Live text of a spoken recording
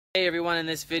Hey everyone, in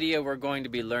this video we're going to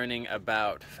be learning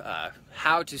about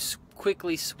how to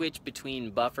quickly switch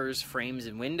between buffers, frames,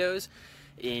 and windows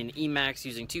in Emacs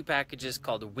using two packages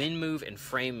called WindMove and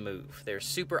FrameMove. They're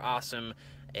super awesome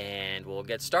and we'll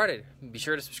get started. Be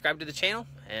sure to subscribe to the channel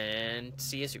and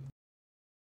see you soon.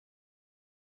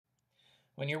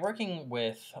 When you're working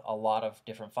with a lot of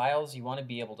different files, you want to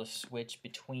be able to switch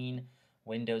between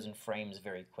windows and frames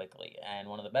very quickly, and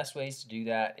one of the best ways to do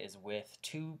that is with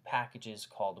two packages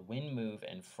called WindMove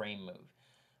and FrameMove,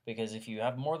 because if you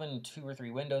have more than 2 or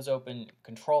 3 windows open,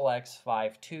 Control-X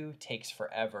 5.2 takes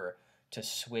forever to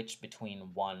switch between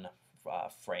one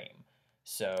frame.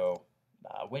 So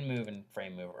WindMove and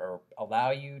FrameMove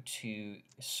allow you to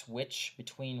switch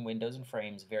between windows and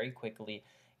frames very quickly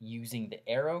using the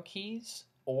arrow keys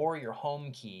or your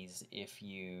home keys if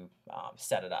you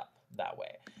set it up that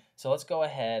way. So let's go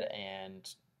ahead and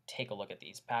take a look at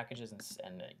these packages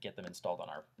and get them installed on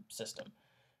our system.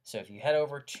 So if you head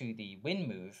over to the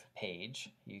WindMove page,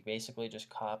 you basically just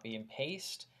copy and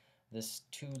paste this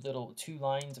two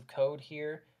lines of code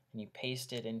here, and you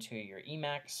paste it into your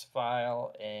Emacs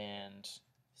file and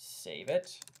save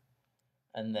it.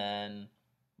 And then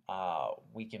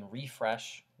we can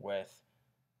refresh with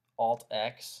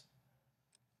Alt-X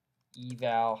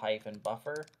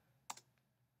eval-buffer,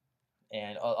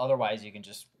 and otherwise you can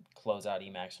just close out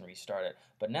Emacs and restart it.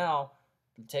 But now,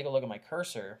 take a look at my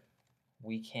cursor.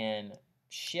 We can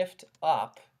shift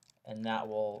up, and that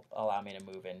will allow me to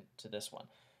move into this one.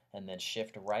 And then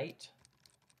shift right,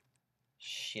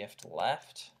 shift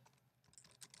left.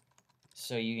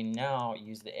 So you can now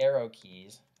use the arrow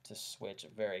keys to switch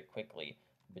very quickly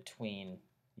between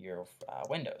your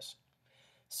windows.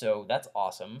 So that's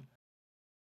awesome.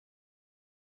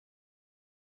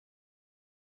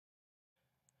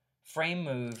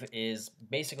 FrameMove is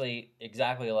basically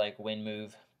exactly like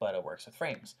WindMove, but it works with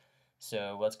frames.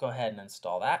 So let's go ahead and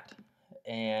install that.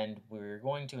 And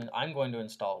I'm going to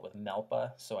install it with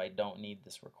Melpa, so I don't need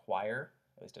this require.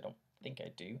 At least I don't think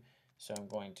I do. So I'm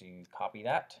going to copy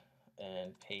that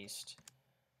and paste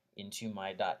into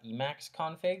my .emacs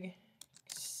config.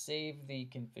 Save the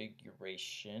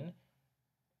configuration,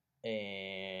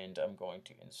 and I'm going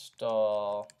to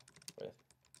install with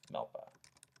Melpa.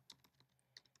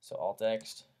 So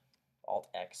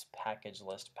Alt-X package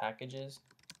list packages,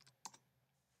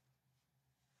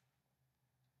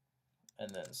 and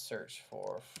then search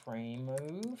for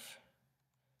FrameMove,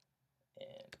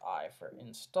 and I for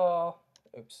install,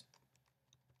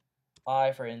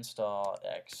 I for install,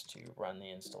 X to run the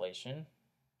installation.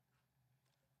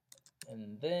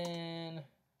 And then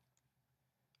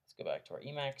let's go back to our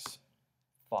Emacs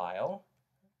file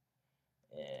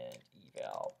and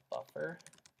eval buffer.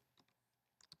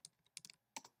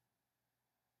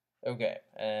 Okay,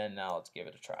 and now let's give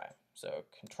it a try. So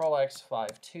Control-X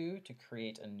 5.2 to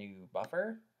create a new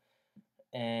buffer.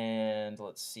 And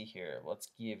let's see here, let's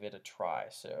give it a try.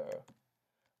 So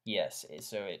yes,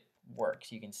 so it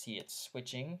works. You can see it's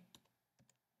switching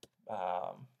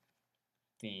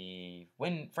the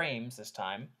frames this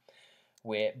time,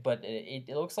 but it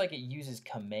looks like it uses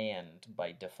command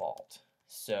by default.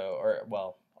 So,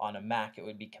 well, on a Mac it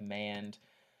would be command.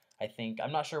 I think,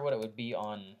 I'm not sure what it would be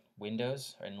on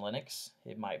Windows or in Linux.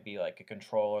 It might be like a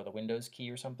control or the Windows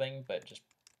key or something, but just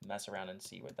mess around and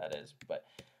see what that is. But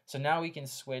so now we can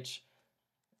switch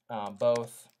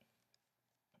both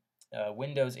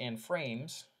windows and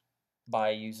frames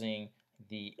by using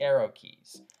the arrow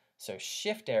keys. So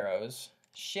shift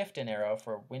an arrow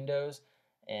for Windows,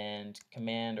 and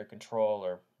command or control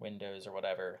or Windows or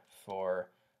whatever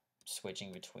for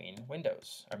switching between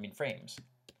frames.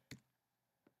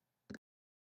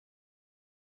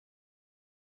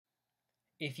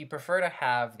 If you prefer to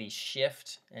have the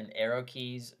shift and arrow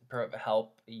keys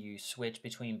help you switch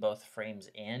between both frames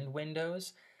and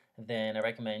windows, then I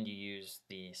recommend you use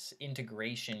this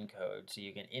integration code so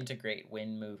you can integrate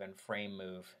WindMove and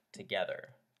FrameMove together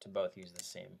to both use the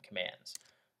same commands.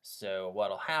 So what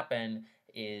will happen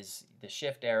is the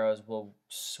shift arrows will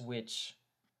switch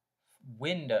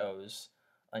windows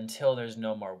until there's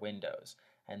no more windows,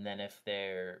 and then if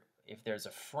there's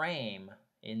a frame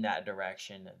in that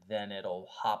direction, then it'll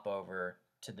hop over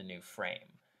to the new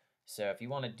frame. So if you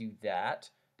want to do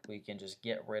that, we can just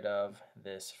get rid of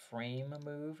this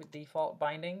FrameMove default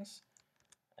bindings,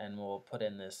 and we'll put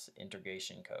in this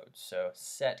integration code. So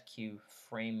set Q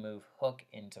FrameMove hook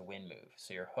into WindMove.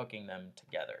 So you're hooking them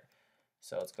together.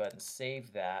 So let's go ahead and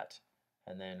save that,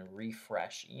 and then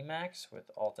refresh Emacs with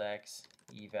Alt-X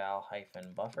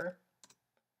eval-buffer.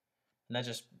 And that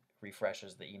just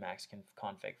refreshes the Emacs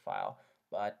config file,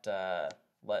 but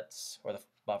or the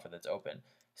buffer that's open.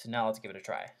 So now let's give it a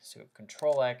try. So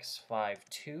Control X 5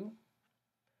 2,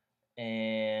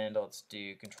 and let's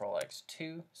do Control X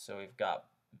 2. So we've got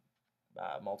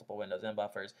multiple windows and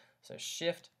buffers. So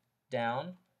Shift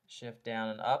down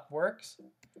and up works,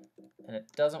 and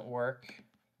it doesn't work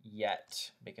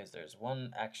yet because there's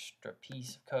one extra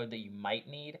piece of code that you might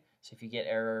need. So if you get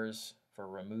errors, for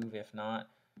remove if not,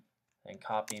 then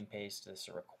copy and paste this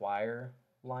require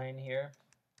line here.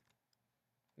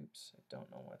 Oops, I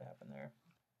don't know what happened there.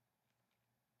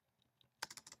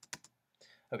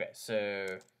 Okay,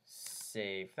 so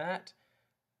save that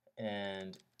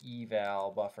and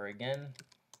eval buffer again.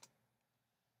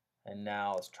 And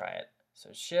now let's try it. So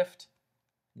Shift,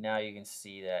 now you can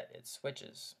see that it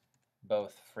switches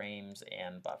both frames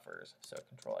and buffers. So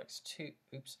Control X2,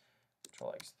 oops,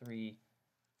 Control X3,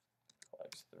 Control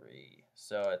X3.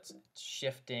 So it's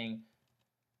shifting.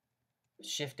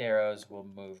 Shift arrows will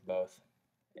move both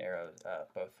arrows,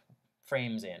 both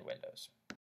frames and windows.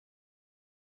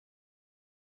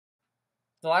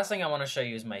 The last thing I want to show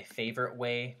you is my favorite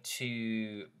way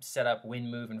to set up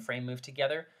WindMove and FrameMove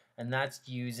together, and that's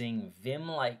using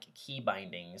Vim-like key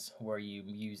bindings, where you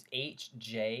use H,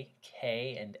 J,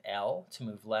 K, and L to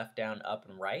move left, down, up,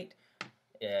 and right.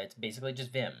 It's basically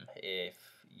just Vim,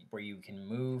 where you can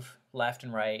move left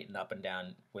and right and up and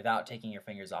down without taking your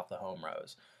fingers off the home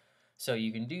rows. So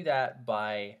you can do that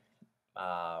by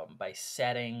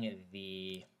setting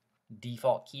the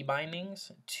default key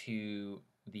bindings to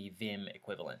the Vim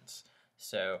equivalents.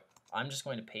 So I'm just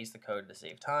going to paste the code to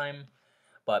save time,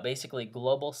 but basically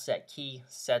global set key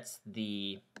sets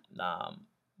the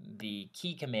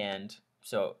key command.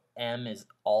 So M is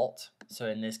Alt, so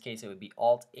in this case it would be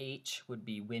Alt H would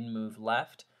be WindMove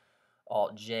left,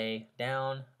 Alt J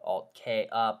down, Alt K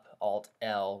up, Alt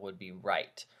L would be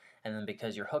right. And then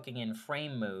because you're hooking in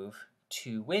FrameMove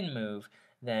to WindMove,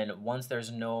 then once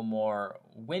there's no more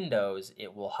windows,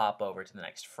 it will hop over to the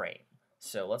next frame.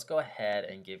 So let's go ahead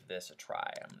and give this a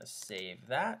try. I'm going to save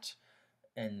that,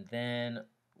 and then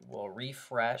we'll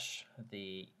refresh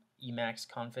the Emacs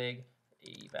config,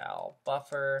 eval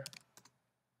buffer,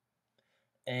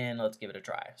 and let's give it a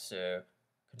try. So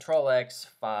Control X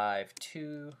 5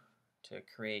 2 to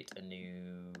create a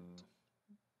new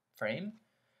frame,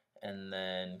 and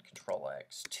then Control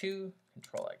X 2,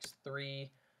 Control X 3,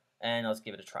 and let's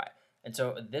give it a try. And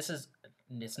so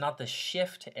it's not the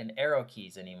Shift and arrow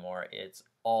keys anymore, it's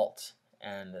Alt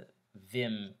and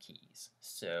Vim keys.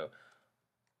 So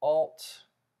Alt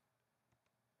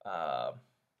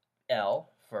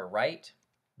L for right,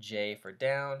 J for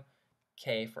down,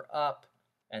 K for up,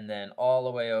 and then all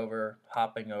the way over,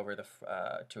 hopping over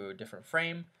to a different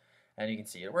frame, and you can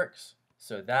see it works.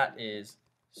 So that is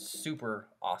super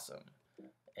awesome.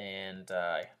 And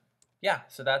yeah,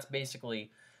 so that's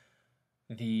basically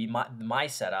my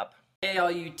setup. Hey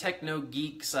all you techno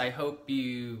geeks, I hope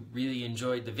you really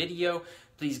enjoyed the video.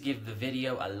 Please give the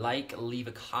video a like, leave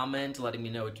a comment letting me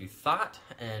know what you thought,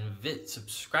 and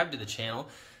subscribe to the channel,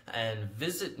 and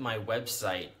visit my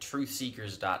website,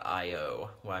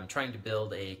 truthseekers.io, where I'm trying to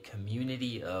build a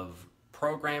community of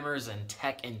programmers and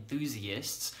tech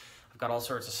enthusiasts. I've got all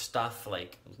sorts of stuff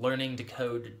like learning to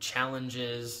code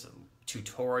challenges,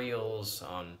 tutorials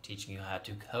on teaching you how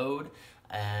to code,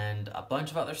 and a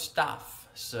bunch of other stuff.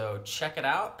 So check it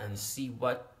out and see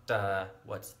what's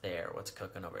there, what's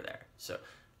cooking over there. So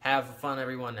have fun,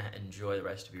 everyone. Enjoy the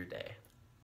rest of your day.